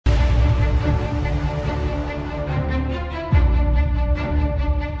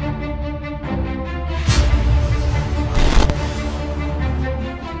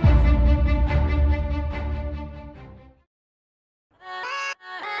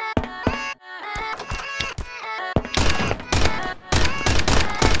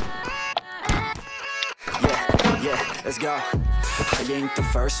let's go. I ain't the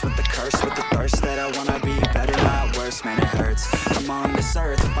first with the curse, with the thirst that I wanna be better, not worse, man it hurts. I'm on this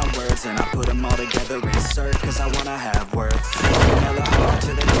earth with my words and I put them all together, insert, cause I wanna have worth. Working hella hard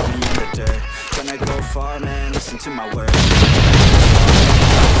till they put me in the dirt. Gonna go far, man, listen to my words.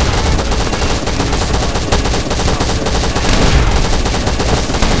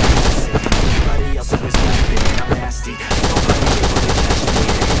 Everybody else always laughing, I'm nasty. Nobody able to catch me,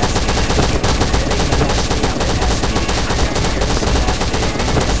 they asking. Looking up ahead, they can watch me, I'm an ass beat. I got the girls laughing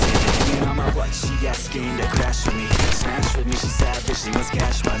and dancing. Hanging on my what, she asking to crash with me. Smash with me, she savage, she wants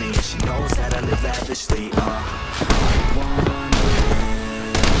cash money. And she knows that I live lavishly, I wanna live,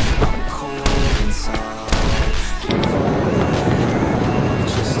 I'm cold inside. Give all that up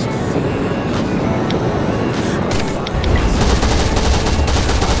just to feel alive. I'm fighting to live,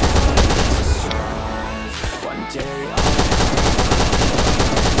 I'm fighting to strive. One day I'll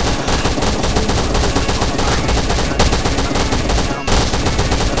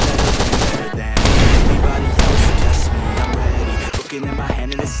in my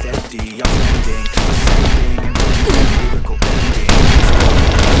hand and it's steady. I'm bending, ascending, and bending, lyrical bending.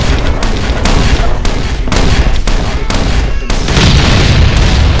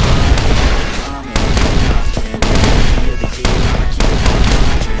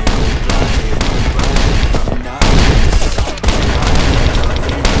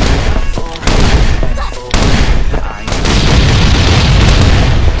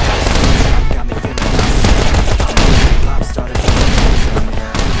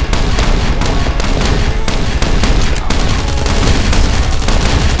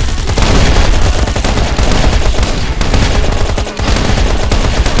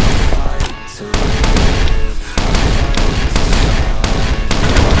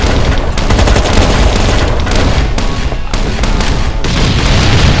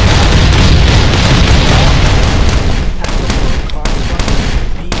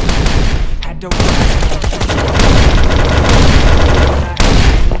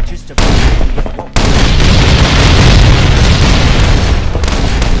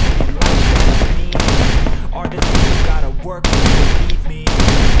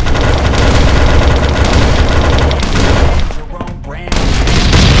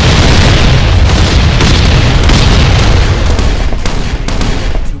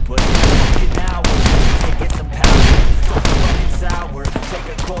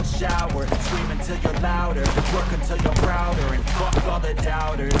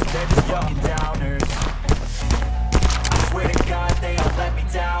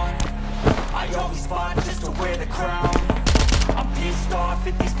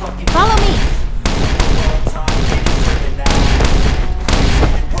 Follow me!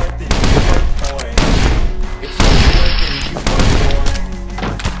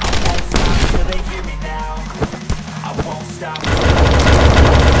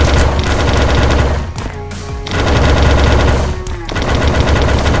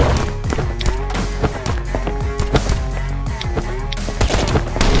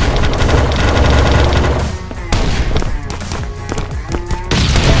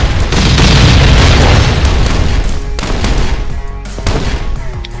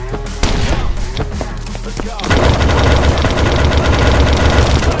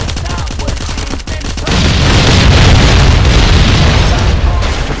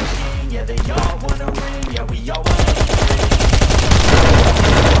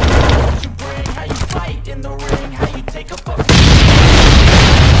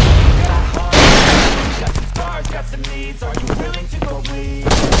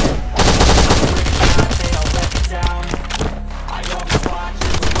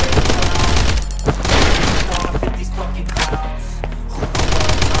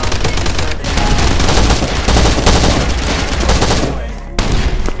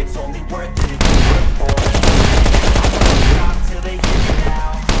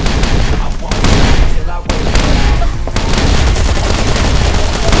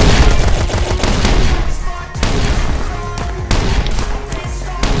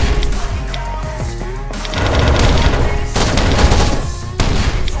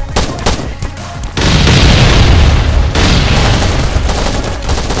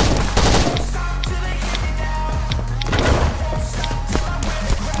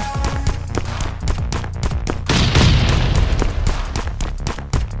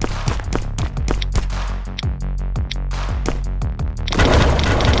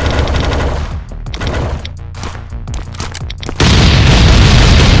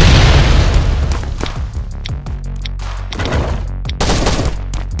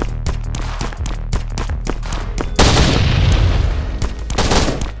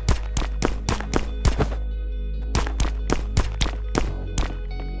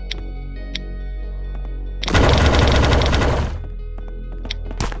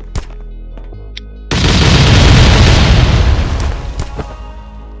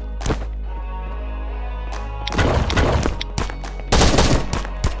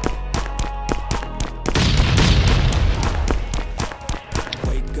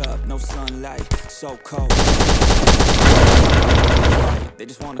 no sunlight, so cold. They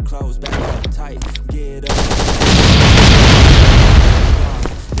just wanna close back up tight, get up.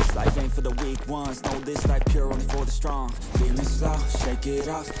 This life ain't for the weak ones, no, this life pure only for the strong. Feeling slow, shake it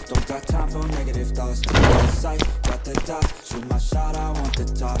off, don't got time for negative thoughts. Got the sight, got the dot, shoot my shot, I want the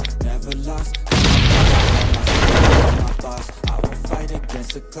top. Never lost, my boss. I will fight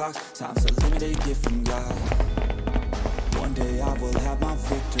against the clock, time's a limited gift from God. One day I will have my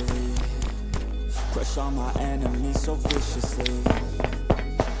victory, crush all my enemies so viciously.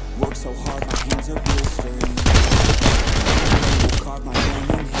 Work so hard, my hands are blistering. Carve my name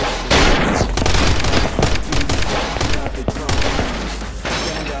in history. Love the drums.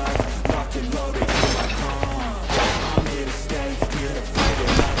 Stand up, locked and loaded, here I come. I'm here to stay, here to fight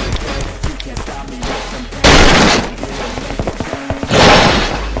another day. You can't stop me with some pain. I'm here to make a change.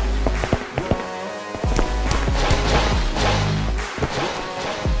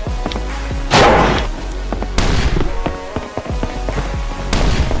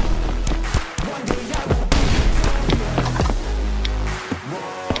 One day I will be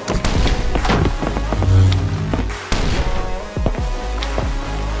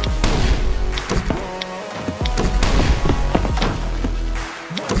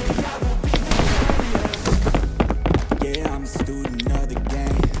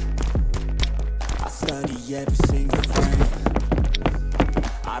every single frame.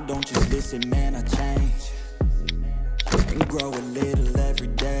 I don't just listen, man, I change and grow a little every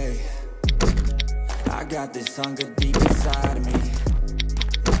day. I got this hunger deep inside of me.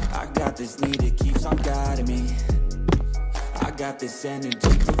 I got this need that keeps on guiding me. I got this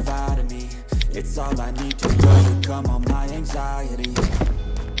energy providing me. It's all I need to overcome all my anxiety.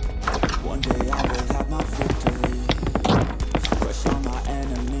 One day I will have my victory, crush all my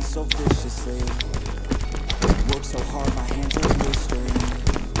enemies so viciously. Work so hard, my hands are blistering,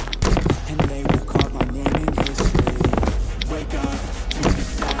 and they will carve my name in history. Wake up to the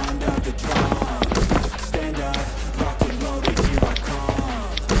sound of the drums. Stand up, rock and loaded, here I come.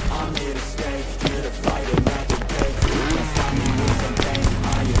 I'm here to stay, here to fight another day. You can't stop me with some pain.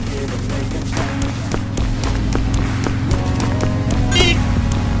 I am here to make a change.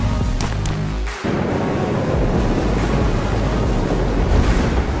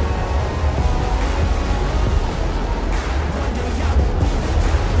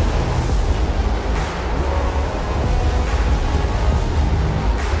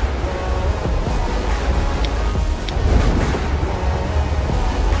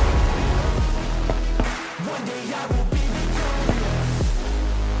 One day I will be